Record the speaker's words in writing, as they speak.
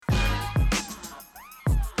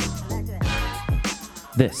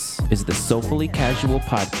This is the Soulfully Casual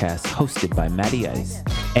podcast hosted by Matty Ice.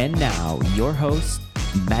 And now, your host,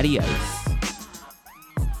 Matty Ice.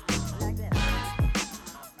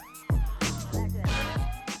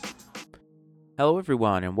 Hello,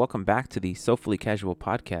 everyone, and welcome back to the Soulfully Casual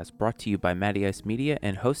podcast brought to you by Matty Ice Media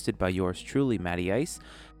and hosted by yours truly, Matty Ice.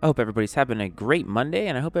 I hope everybody's having a great Monday,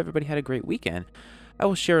 and I hope everybody had a great weekend. I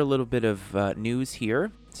will share a little bit of news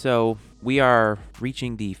here. So we are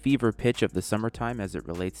reaching the fever pitch of the summertime as it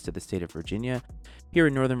relates to the state of Virginia. Here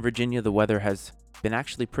in Northern Virginia, the weather has been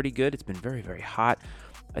actually pretty good. It's been very, very hot.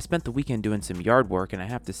 I spent the weekend doing some yard work, and I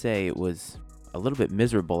have to say it was a little bit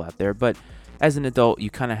miserable out there. But as an adult, you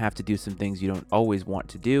kind of have to do some things you don't always want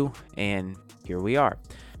to do, and here we are.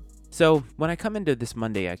 So when I come into this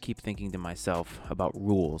Monday, I keep thinking to myself about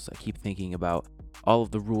rules. I keep thinking about all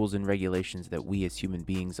of the rules and regulations that we as human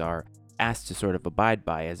beings are asked to sort of abide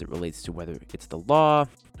by as it relates to whether it's the law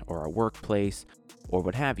or our workplace or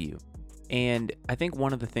what have you. And I think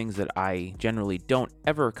one of the things that I generally don't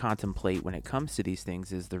ever contemplate when it comes to these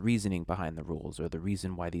things is the reasoning behind the rules or the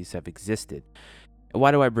reason why these have existed.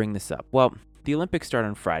 Why do I bring this up? Well, the Olympics start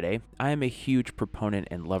on Friday. I am a huge proponent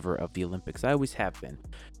and lover of the Olympics. I always have been.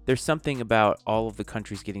 There's something about all of the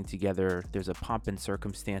countries getting together. There's a pomp and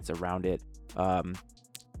circumstance around it.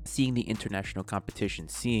 Seeing the international competition,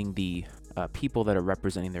 seeing the people that are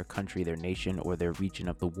representing their country, their nation, or their region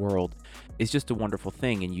of the world is just a wonderful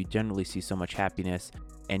thing. And you generally see so much happiness,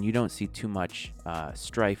 and you don't see too much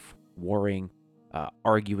strife, warring,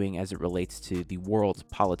 arguing as it relates to the world's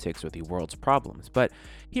politics or the world's problems. But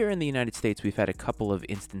here in the United States, we've had a couple of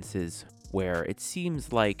instances where it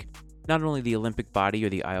seems like not only the Olympic body or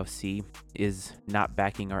the IOC is not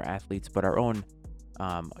backing our athletes, but our own,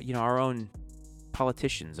 our own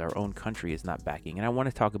politicians, our own country is not backing. And I want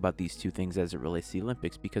to talk about these two things as it relates to the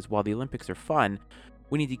Olympics, because while the Olympics are fun,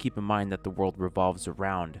 we need to keep in mind that the world revolves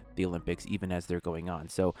around the Olympics even as they're going on.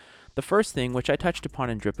 So the first thing, which I touched upon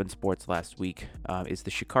in Drippin' Sports last week, is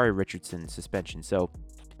the Sha'Carri Richardson suspension. So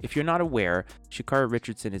if you're not aware, Sha'Carri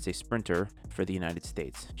Richardson is a sprinter for the United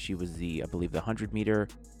States. She was the 100-meter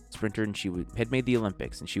sprinter, and she had made the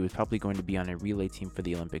Olympics, and she was probably going to be on a relay team for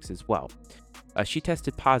the Olympics as well. She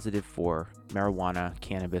tested positive for marijuana,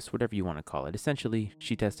 cannabis, whatever you want to call it. Essentially,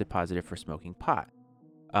 she tested positive for smoking pot.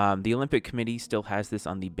 The Olympic Committee still has this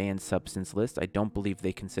on the banned substance list. I don't believe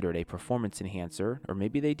they consider it a performance enhancer, or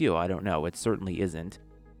maybe they do. I don't know. It certainly isn't.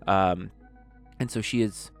 And so she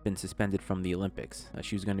has been suspended from the Olympics.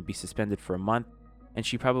 She was going to be suspended for a month, and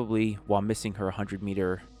she probably, while missing her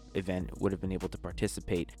 100-meter event, would have been able to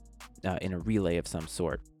participate in a relay of some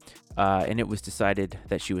sort. And it was decided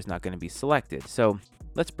that she was not going to be selected. So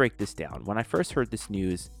let's break this down. When I first heard this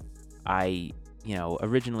news, I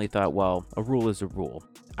originally thought, well, a rule is a rule.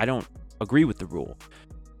 I don't agree with the rule.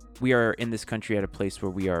 We are in this country at a place where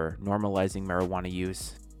we are normalizing marijuana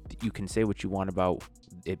use. You can say what you want about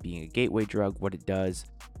it being a gateway drug, what it does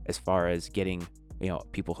as far as getting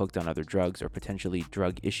people hooked on other drugs or potentially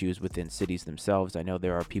drug issues within cities themselves. I know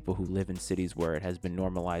there are people who live in cities where it has been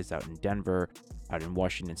normalized, out in Denver, out in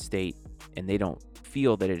Washington State, and they don't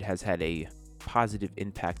feel that it has had a positive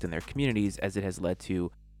impact in their communities as it has led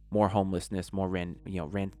to more homelessness, more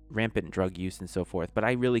rampant drug use and so forth. But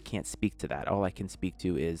I really can't speak to that. All I can speak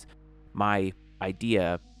to is my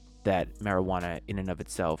idea that marijuana in and of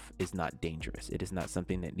itself is not dangerous. It is not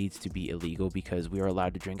something that needs to be illegal because we are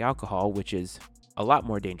allowed to drink alcohol, which is a lot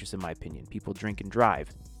more dangerous in my opinion. People drink and drive.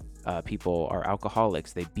 People are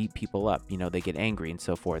alcoholics. They beat people up. They get angry and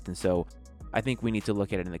so forth. And so I think we need to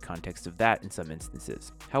look at it in the context of that in some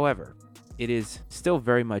instances. However, it is still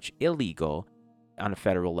very much illegal on a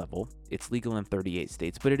federal level. It's legal in 38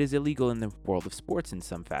 states, but it is illegal in the world of sports in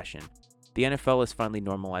some fashion. The NFL has finally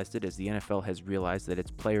normalized it as the NFL has realized that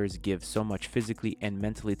its players give so much physically and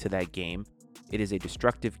mentally to that game. It is a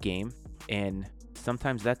destructive game, and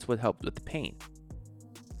sometimes that's what helps with the pain.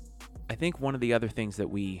 I think one of the other things that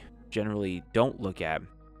we generally don't look at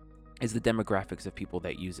is the demographics of people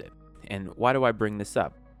that use it. And why do I bring this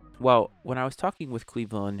up? Well, when I was talking with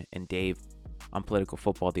Cleveland and Dave on Political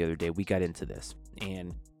Football the other day, we got into this.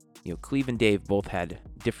 And Cleve and Dave both had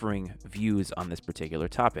differing views on this particular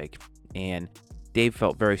topic. And Dave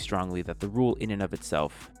felt very strongly that the rule in and of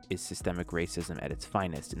itself is systemic racism at its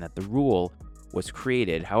finest, and that the rule was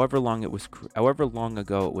created, however long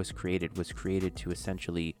ago it was created to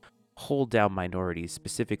essentially hold down minorities,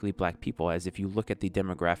 specifically black people, as if you look at the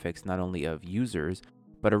demographics not only of users,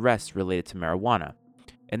 but arrests related to marijuana.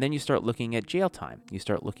 And then you start looking at jail time. You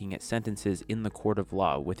start looking at sentences in the court of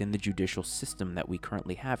law within the judicial system that we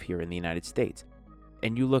currently have here in the United States.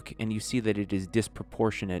 And you look and you see that it is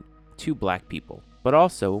disproportionate to black people. But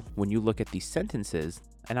also, when you look at these sentences,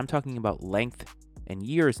 and I'm talking about length and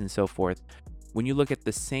years and so forth, when you look at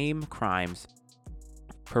the same crimes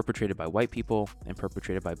perpetrated by white people and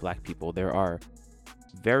perpetrated by black people, there are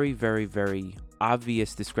very, very, very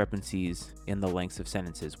obvious discrepancies in the lengths of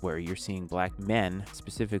sentences, where you're seeing black men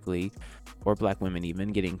specifically, or black women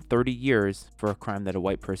even, getting 30 years for a crime that a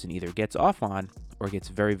white person either gets off on or gets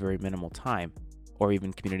very, very minimal time, or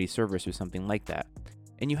even community service or something like that.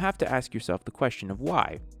 And you have to ask yourself the question of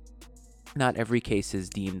why. Not every case is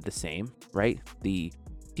deemed the same, right? The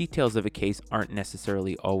details of a case aren't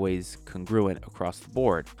necessarily always congruent across the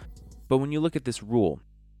board. But when you look at this rule,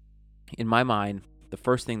 in my mind, the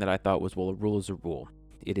first thing that I thought was, well, a rule is a rule.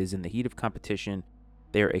 It is in the heat of competition.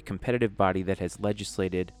 They're a competitive body that has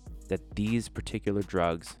legislated that these particular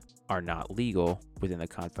drugs are not legal within the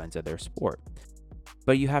confines of their sport.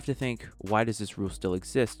 But you have to think, why does this rule still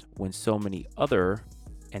exist when so many other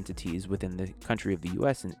entities within the country of the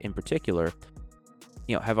US in particular,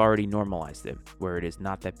 have already normalized it, where it is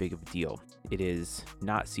not that big of a deal. It is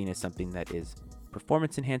not seen as something that is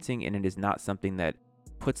performance enhancing, and it is not something that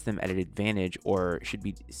puts them at an advantage or should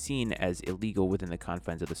be seen as illegal within the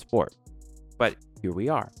confines of the sport. But here we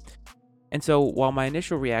are. And so while my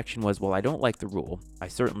initial reaction was, well, I don't like the rule, I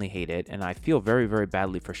certainly hate it, and I feel very, very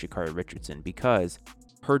badly for Sha'Carri Richardson, because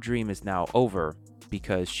her dream is now over,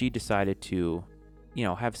 because she decided to,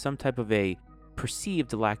 have some type of a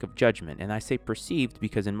perceived lack of judgment. And I say perceived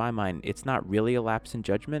because in my mind, it's not really a lapse in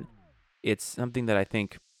judgment. It's something that I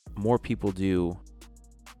think more people do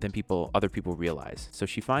than other people realize. So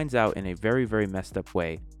she finds out in a very, very messed up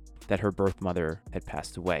way that her birth mother had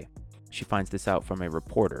passed away. She finds this out from a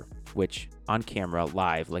reporter, which on camera,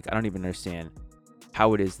 live, I don't even understand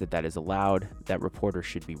how it is that is allowed. That reporter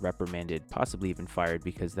should be reprimanded, possibly even fired,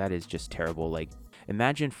 because that is just terrible.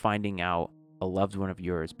 Imagine finding out a loved one of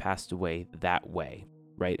yours passed away that way,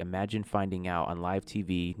 right? Imagine finding out on live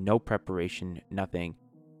TV, no preparation, nothing.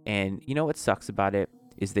 And you know what sucks about it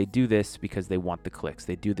is they do this because they want the clicks.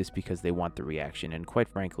 They do this because they want the reaction. And quite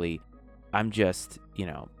frankly, I'm just,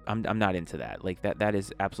 I'm not into that. That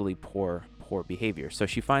is absolutely poor behavior. So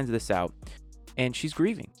she finds this out and she's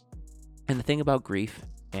grieving. And the thing about grief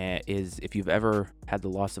is, if you've ever had the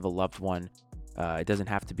loss of a loved one, it doesn't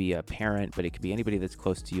have to be a parent, but it could be anybody that's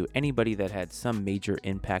close to you, anybody that had some major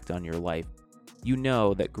impact on your life. You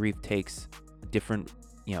know that grief takes different,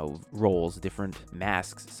 roles, different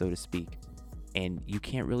masks, so to speak. And you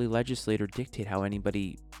can't really legislate or dictate how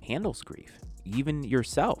anybody handles grief. Even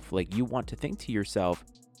yourself, you want to think to yourself,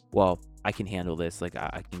 well, I can handle this, I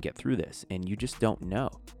can get through this. And you just don't know.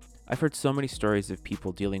 I've heard so many stories of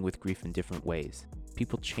people dealing with grief in different ways,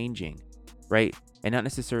 people changing, right? And not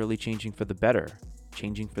necessarily changing for the better,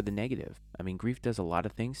 changing for the negative. I mean, grief does a lot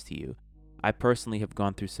of things to you. I personally have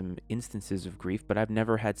gone through some instances of grief, but I've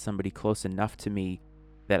never had somebody close enough to me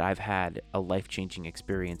that I've had a life-changing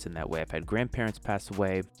experience in that way. I've had grandparents pass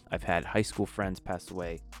away. I've had high school friends pass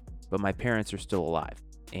away, but my parents are still alive.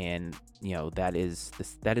 And, that is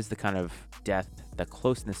the kind of death, the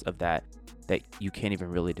closeness of that you can't even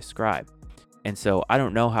really describe. And so I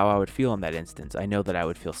don't know how I would feel in that instance. I know that I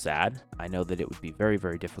would feel sad. I know that it would be very,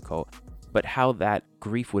 very difficult. But how that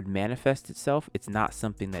grief would manifest itself, it's not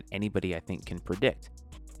something that anybody, I think, can predict.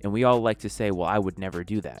 And we all like to say, well, I would never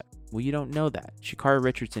do that. Well, you don't know that. Sha'Carri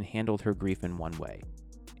Richardson handled her grief in one way,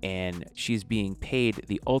 and she's being paid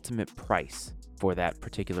the ultimate price for that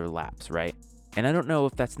particular lapse, right? And I don't know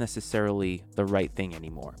if that's necessarily the right thing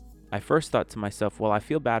anymore. I first thought to myself, well, I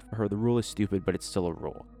feel bad for her. The rule is stupid, but it's still a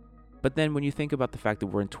rule. But then when you think about the fact that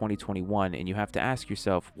we're in 2021 and you have to ask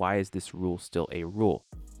yourself, why is this rule still a rule?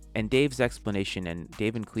 And Dave's explanation, and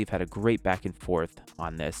Dave and Cleve had a great back and forth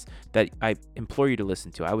on this that I implore you to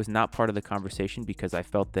listen to. I was not part of the conversation because I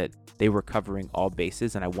felt that they were covering all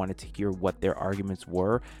bases and I wanted to hear what their arguments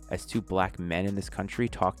were as two black men in this country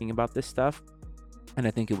talking about this stuff. And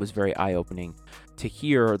I think it was very eye-opening to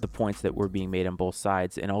hear the points that were being made on both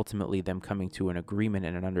sides, and ultimately them coming to an agreement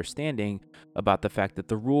and an understanding about the fact that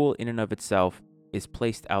the rule in and of itself is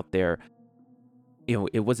placed out there.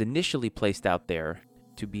 It was initially placed out there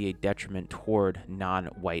to be a detriment toward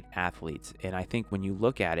non-white athletes. And I think when you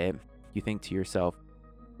look at it, you think to yourself,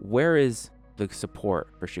 where is the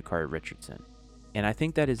support for Sha'Carri Richardson? And I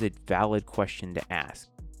think that is a valid question to ask.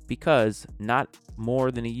 Because not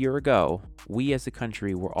more than a year ago, we as a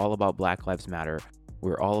country were all about Black Lives Matter.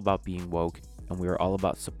 We're all about being woke, and we are all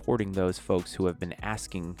about supporting those folks who have been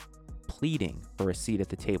pleading for a seat at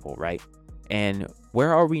the table, right? And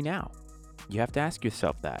where are we now? You have to ask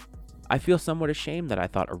yourself that. I feel somewhat ashamed that I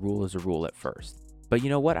thought a rule is a rule at first. But you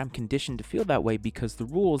know what? I'm conditioned to feel that way because the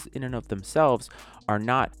rules in and of themselves are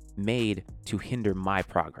not made to hinder my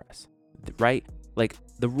progress, right? Like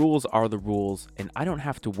the rules are the rules, and I don't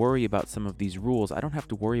have to worry about some of these rules. I don't have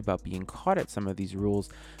to worry about being caught at some of these rules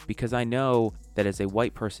because I know that as a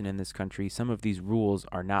white person in this country, some of these rules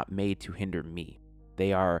are not made to hinder me.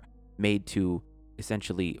 They are made to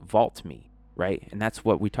essentially vault me, right? And that's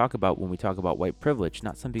what we talk about when we talk about white privilege,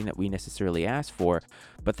 not something that we necessarily ask for,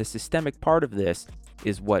 but the systemic part of this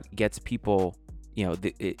is what gets people,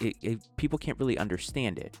 people can't really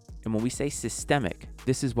understand it. And when we say systemic,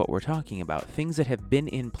 this is what we're talking about. Things that have been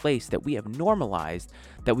in place that we have normalized,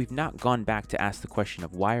 that we've not gone back to ask the question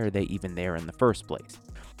of why are they even there in the first place.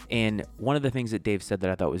 And one of the things that Dave said that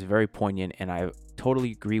I thought was very poignant and I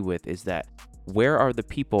totally agree with is that where are the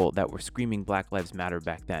people that were screaming Black Lives Matter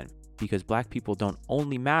back then? Because Black people don't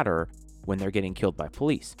only matter when they're getting killed by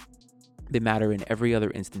police. They matter in every other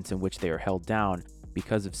instance in which they are held down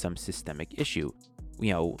because of some systemic issue,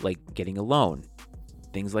 like getting a loan,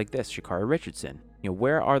 things like this, Sha'Carri Richardson.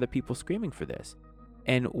 Where are the people screaming for this?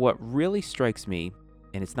 And what really strikes me,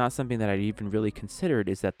 and it's not something that I'd even really considered,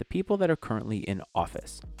 is that the people that are currently in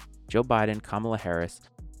office, Joe Biden, Kamala Harris,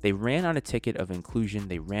 they ran on a ticket of inclusion.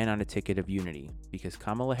 They ran on a ticket of unity because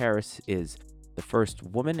Kamala Harris is the first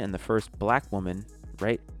woman and the first Black woman,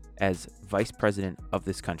 right, as vice president of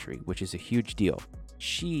this country, which is a huge deal.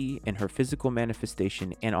 She, in her physical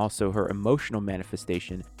manifestation and also her emotional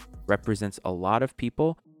manifestation, represents a lot of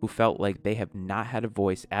people who felt like they have not had a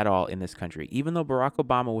voice at all in this country. Even though Barack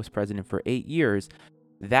Obama was president for 8 years,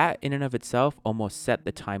 that in and of itself almost set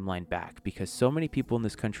the timeline back because so many people in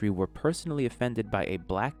this country were personally offended by a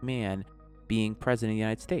Black man being president of the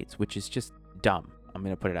United States, which is just dumb. I'm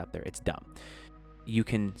going to put it out there. It's dumb. You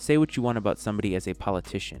can say what you want about somebody as a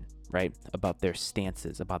politician, right? About their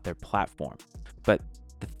stances, about their platform. But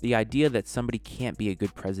the idea that somebody can't be a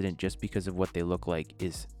good president just because of what they look like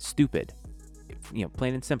is stupid.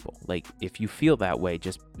 Plain and simple. Like, if you feel that way,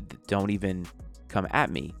 just don't even come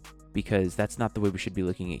at me because that's not the way we should be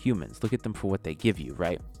looking at humans. Look at them for what they give you,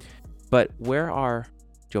 right? But where are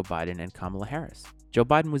Joe Biden and Kamala Harris? Joe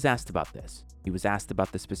Biden was asked about this. He was asked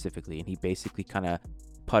about this specifically, and he basically kind of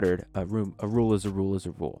puttered a rule is a rule is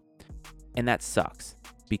a rule. And that sucks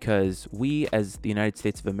because we as the United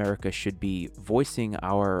States of America should be voicing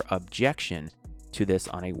our objection to this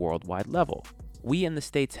on a worldwide level. We in the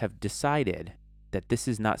States have decided that this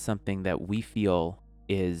is not something that we feel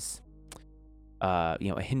is a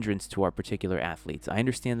hindrance to our particular athletes. I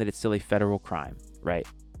understand that it's still a federal crime, right?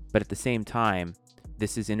 But at the same time,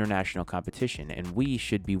 this is international competition, and we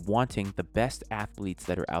should be wanting the best athletes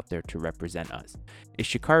that are out there to represent us. Is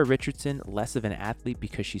Sha'Carri Richardson less of an athlete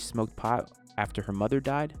because she smoked pot after her mother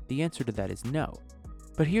died? The answer to that is no.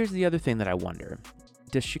 But here's the other thing that I wonder.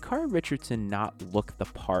 Does Sha'Carri Richardson not look the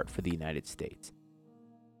part for the United States?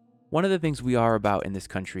 One of the things we are about in this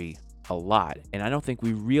country a lot, and I don't think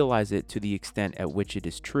we realize it to the extent at which it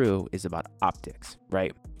is true, is about optics,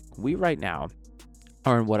 right? We right now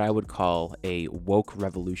are in what I would call a woke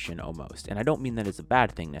revolution almost. And I don't mean that as a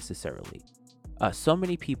bad thing necessarily. So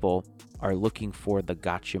many people are looking for the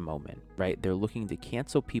gotcha moment, right? They're looking to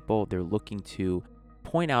cancel people. They're looking to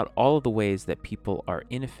point out all of the ways that people are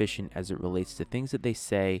inefficient as it relates to things that they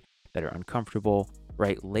say that are uncomfortable,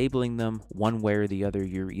 right? Labeling them one way or the other.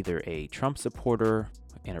 You're either a Trump supporter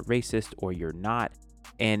and a racist or you're not.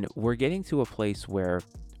 And we're getting to a place where,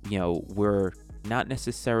 we're not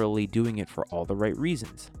necessarily doing it for all the right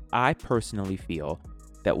reasons. I personally feel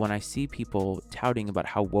that when I see people touting about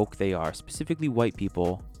how woke they are, specifically white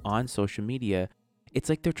people on social media, it's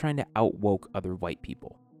like they're trying to out-woke other white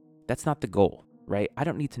people. That's not the goal, right? I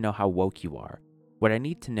don't need to know how woke you are. What I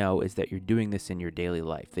need to know is that you're doing this in your daily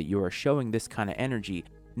life, that you are showing this kind of energy,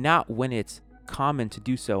 not when it's common to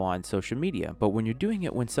do so on social media, but when you're doing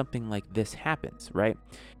it when something like this happens, right?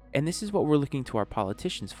 And this is what we're looking to our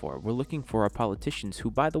politicians for. We're looking for our politicians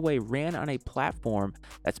who, by the way, ran on a platform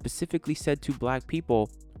that specifically said to Black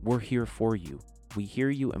people, we're here for you. We hear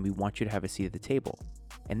you and we want you to have a seat at the table.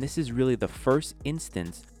 And this is really the first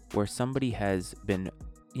instance where somebody has been,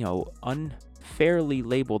 unfairly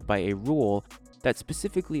labeled by a rule that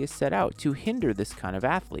specifically is set out to hinder this kind of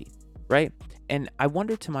athlete, right? And I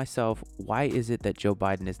wonder to myself, why is it that Joe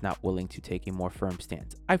Biden is not willing to take a more firm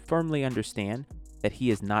stance? I firmly understand that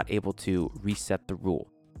he is not able to reset the rule,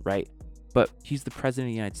 right? But he's the president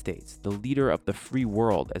of the United States, the leader of the free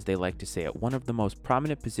world, as they like to say it, one of the most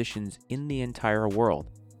prominent positions in the entire world.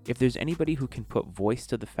 If there's anybody who can put voice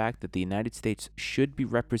to the fact that the United States should be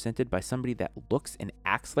represented by somebody that looks and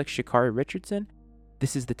acts like Sha'Carri Richardson,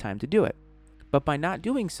 this is the time to do it. But by not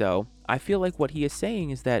doing so, I feel like what he is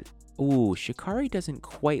saying is that Ooh, Shikari doesn't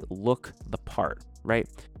quite look the part, right?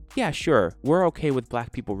 Yeah, sure, we're okay with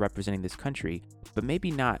black people representing this country, but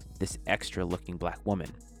maybe not this extra looking black woman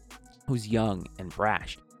who's young and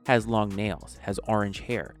brash, has long nails, has orange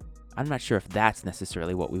hair. I'm not sure if that's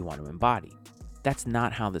necessarily what we want to embody. That's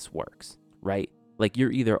not how this works, right? Like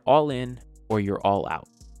you're either all in or you're all out.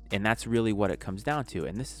 And that's really what it comes down to.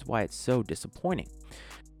 And this is why it's so disappointing.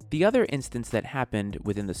 The other instance that happened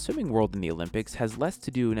within the swimming world in the Olympics has less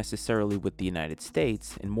to do necessarily with the United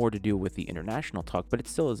States and more to do with the international talk, but it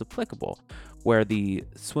still is applicable, where the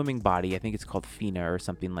swimming body, I think it's called FINA or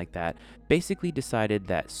something like that, basically decided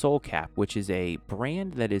that SoulCap, which is a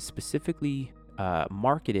brand that is specifically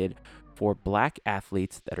marketed for black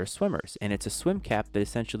athletes that are swimmers, and it's a swim cap that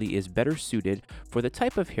essentially is better suited for the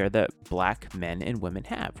type of hair that black men and women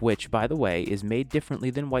have, which, by the way, is made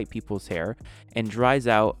differently than white people's hair and dries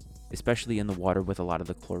out, especially in the water, with a lot of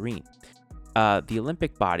the chlorine. The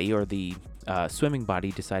Olympic body, or the swimming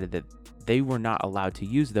body, decided that they were not allowed to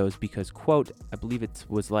use those because, quote, I believe it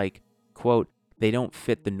was like, quote, they don't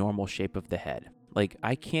fit the normal shape of the head. Like,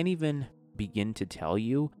 I can't even begin to tell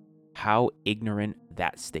you how ignorant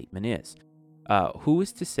that statement is. Who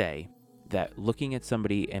is to say that looking at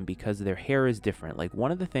somebody and because their hair is different, like one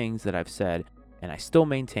of the things that I've said and I still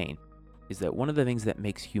maintain is that one of the things that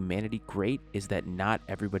makes humanity great is that not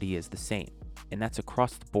everybody is the same, and that's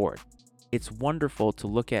across the board. It's wonderful to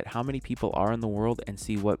look at how many people are in the world and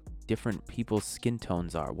see what different people's skin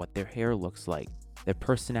tones are, what their hair looks like, their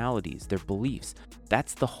personalities, their beliefs.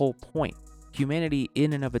 That's the whole point. Humanity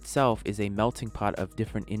in and of itself is a melting pot of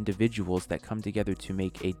different individuals that come together to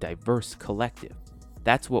make a diverse collective.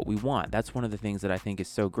 That's what we want. That's one of the things that I think is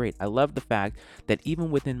so great. I love the fact that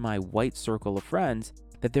even within my white circle of friends,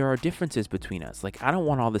 that there are differences between us. Like, I don't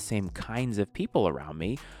want all the same kinds of people around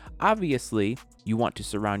me. Obviously, you want to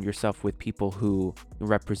surround yourself with people who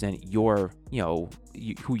represent your,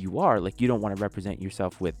 who you are. Like, you don't want to represent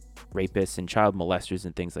yourself with rapists and child molesters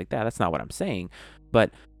and things like that. That's not what I'm saying.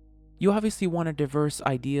 But you obviously want a diverse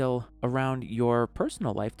ideal around your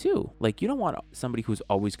personal life too. Like, you don't want somebody who's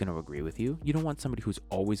always going to agree with you. You don't want somebody who's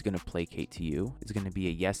always going to placate to you, is going to be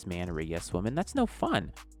a yes man or a yes woman. That's no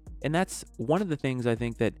fun. And that's one of the things I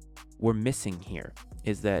think that we're missing here,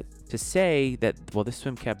 is that to say that, well, this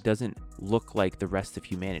swim cap doesn't look like the rest of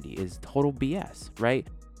humanity is total BS, right?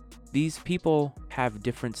 These people have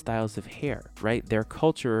different styles of hair, right? Their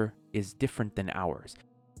culture is different than ours.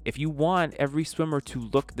 If you want every swimmer to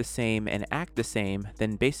look the same and act the same,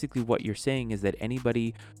 then basically what you're saying is that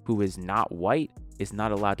anybody who is not white is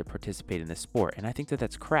not allowed to participate in this sport. And I think that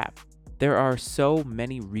that's crap. There are so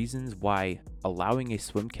many reasons why allowing a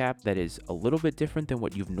swim cap that is a little bit different than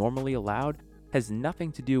what you've normally allowed has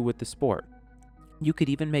nothing to do with the sport. You could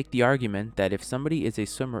even make the argument that if somebody is a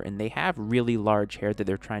swimmer and they have really large hair that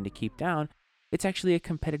they're trying to keep down, it's actually a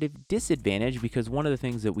competitive disadvantage, because one of the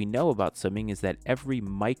things that we know about swimming is that every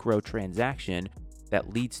micro transaction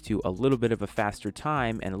that leads to a little bit of a faster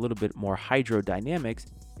time and a little bit more hydrodynamics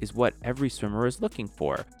is what every swimmer is looking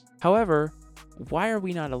for. However, why are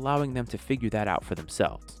we not allowing them to figure that out for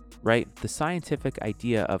themselves, right? The scientific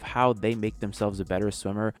idea of how they make themselves a better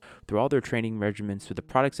swimmer through all their training regimens, through the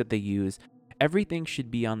products that they use, everything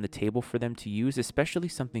should be on the table for them to use, especially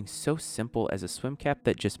something so simple as a swim cap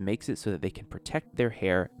that just makes it so that they can protect their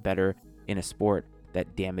hair better in a sport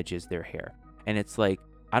that damages their hair. And it's like,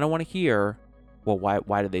 I don't want to hear, well,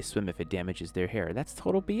 why do they swim if it damages their hair? That's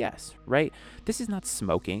total BS, right? This is not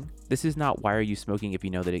smoking. This is not, why are you smoking if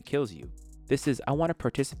you know that it kills you? This is, I want to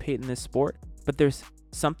participate in this sport, but there's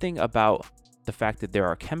something about the fact that there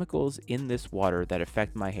are chemicals in this water that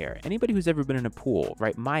affect my hair. Anybody who's ever been in a pool,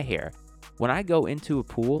 right? My hair. When I go into a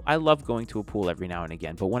pool, I love going to a pool every now and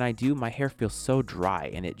again, but when I do, my hair feels so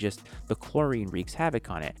dry and the chlorine wreaks havoc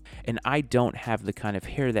on it. And I don't have the kind of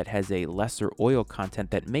hair that has a lesser oil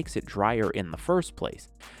content that makes it drier in the first place.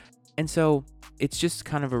 And so it's just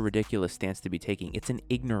kind of a ridiculous stance to be taking. It's an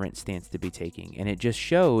ignorant stance to be taking. And it just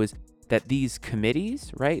shows that these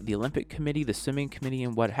committees, right, the Olympic Committee, the Swimming Committee,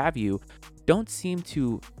 and what have you, don't seem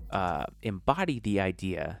to embody the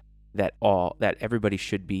idea that everybody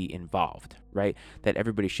should be involved, right? That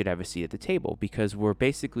everybody should have a seat at the table, because we're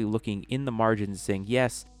basically looking in the margins saying,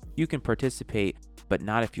 yes, you can participate, but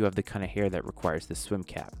not if you have the kind of hair that requires the swim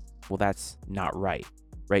cap. Well, that's not right?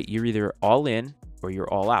 You're either all in or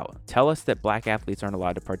you're all out. Tell us that black athletes aren't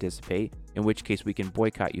allowed to participate, in which case we can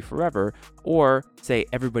boycott you forever, or say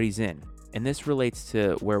everybody's in. And this relates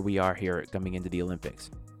to where we are here coming into the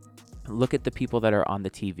Olympics. Look at the people that are on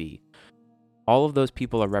the TV. All of those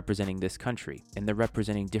people are representing this country, and they're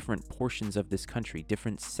representing different portions of this country,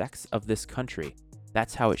 different sects of this country.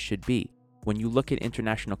 That's how it should be. When you look at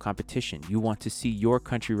international competition, you want to see your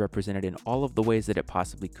country represented in all of the ways that it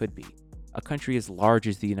possibly could be. A country as large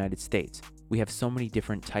as the United States, we have so many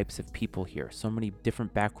different types of people here, so many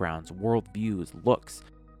different backgrounds, worldviews, looks,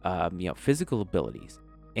 physical abilities,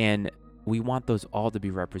 and we want those all to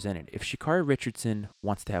be represented. If Sha'Carri Richardson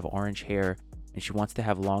wants to have orange hair and she wants to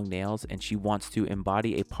have long nails and she wants to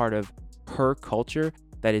embody a part of her culture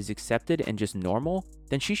that is accepted and just normal,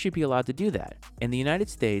 then she should be allowed to do that. And the United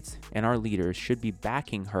States and our leaders should be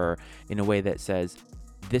backing her in a way that says,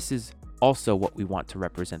 this is also what we want to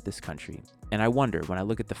represent this country. And I wonder, when I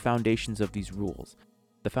look at the foundations of these rules,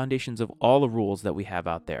 the foundations of all the rules that we have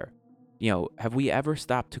out there, have we ever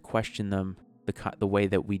stopped to question them the way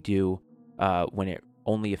that we do when it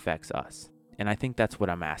only affects us? And I think that's what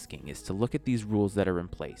I'm asking, is to look at these rules that are in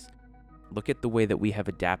place. Look at the way that we have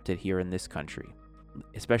adapted here in this country,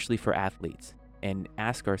 especially for athletes, and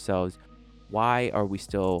ask ourselves, why are we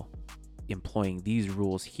still employing these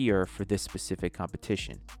rules here for this specific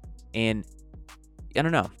competition? And I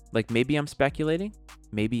don't know, maybe I'm speculating.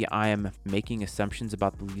 Maybe I am making assumptions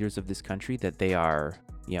about the leaders of this country that they are,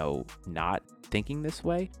 not thinking this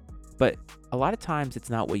way. But a lot of times it's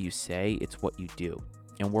not what you say, it's what you do.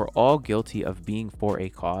 And we're all guilty of being for a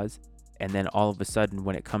cause. And then all of a sudden,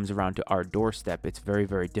 when it comes around to our doorstep, it's very,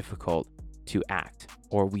 very difficult to act,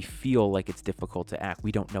 or we feel like it's difficult to act.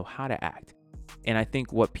 We don't know how to act. And I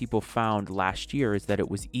think what people found last year is that it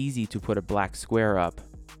was easy to put a black square up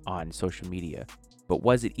on social media. But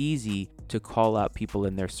was it easy to call out people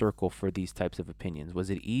in their circle for these types of opinions? Was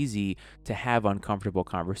it easy to have uncomfortable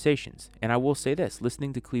conversations? And I will say this,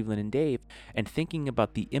 listening to Cleveland and Dave and thinking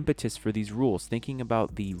about the impetus for these rules, thinking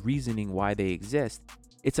about the reasoning why they exist,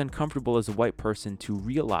 it's uncomfortable as a white person to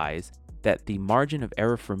realize that the margin of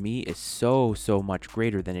error for me is so much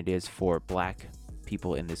greater than it is for black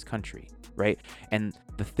people in this country, right? And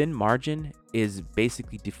the thin margin is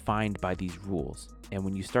basically defined by these rules. And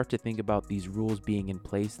when you start to think about these rules being in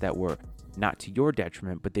place that were not to your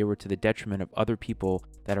detriment, but they were to the detriment of other people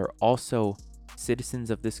that are also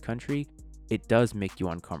citizens of this country, it does make you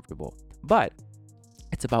uncomfortable. But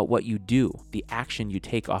it's about what you do, the action you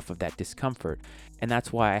take off of that discomfort. And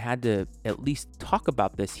that's why I had to at least talk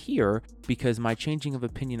about this here, because my changing of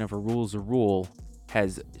opinion of a rule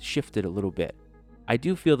has shifted a little bit. I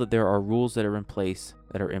do feel that there are rules that are in place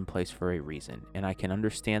for a reason, and I can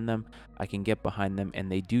understand them, I can get behind them, and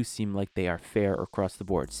they do seem like they are fair across the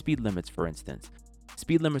board. Speed limits, for instance.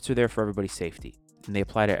 Speed limits are there for everybody's safety, and they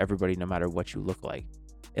apply to everybody no matter what you look like.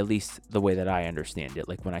 At least the way that I understand it.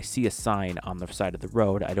 Like when I see a sign on the side of the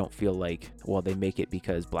road, I don't feel like, well, they make it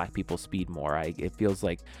because black people speed more. It feels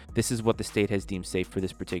like this is what the state has deemed safe for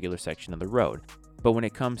this particular section of the road. But when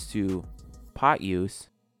it comes to pot use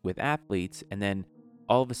with athletes, and then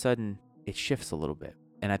all of a sudden it shifts a little bit.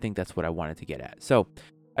 And I think that's what I wanted to get at. So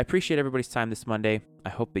I appreciate everybody's time this Monday. I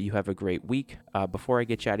hope that you have a great week. Before I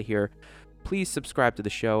get you out of here, please subscribe to the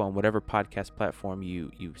show on whatever podcast platform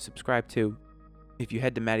you subscribe to. If you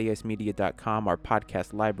head to mattyicemedia.com, our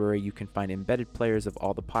podcast library, you can find embedded players of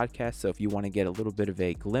all the podcasts. So if you want to get a little bit of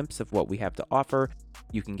a glimpse of what we have to offer,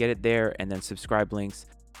 you can get it there, and then subscribe links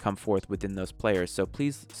come forth within those players. So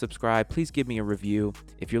please subscribe. Please give me a review.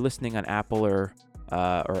 If you're listening on Apple or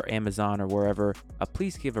Amazon or wherever,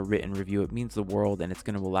 please give a written review. It means the world, and it's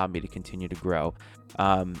going to allow me to continue to grow.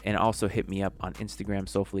 And also hit me up on Instagram,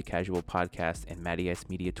 Soulfully Casual Podcast, and Matty Ice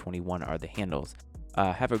Media 21 are the handles.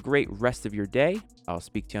 Have a great rest of your day. I'll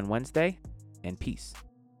speak to you on Wednesday, and peace.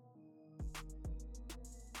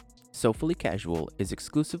 Soulfully Casual is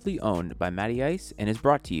exclusively owned by Matty Ice and is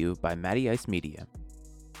brought to you by Matty Ice Media.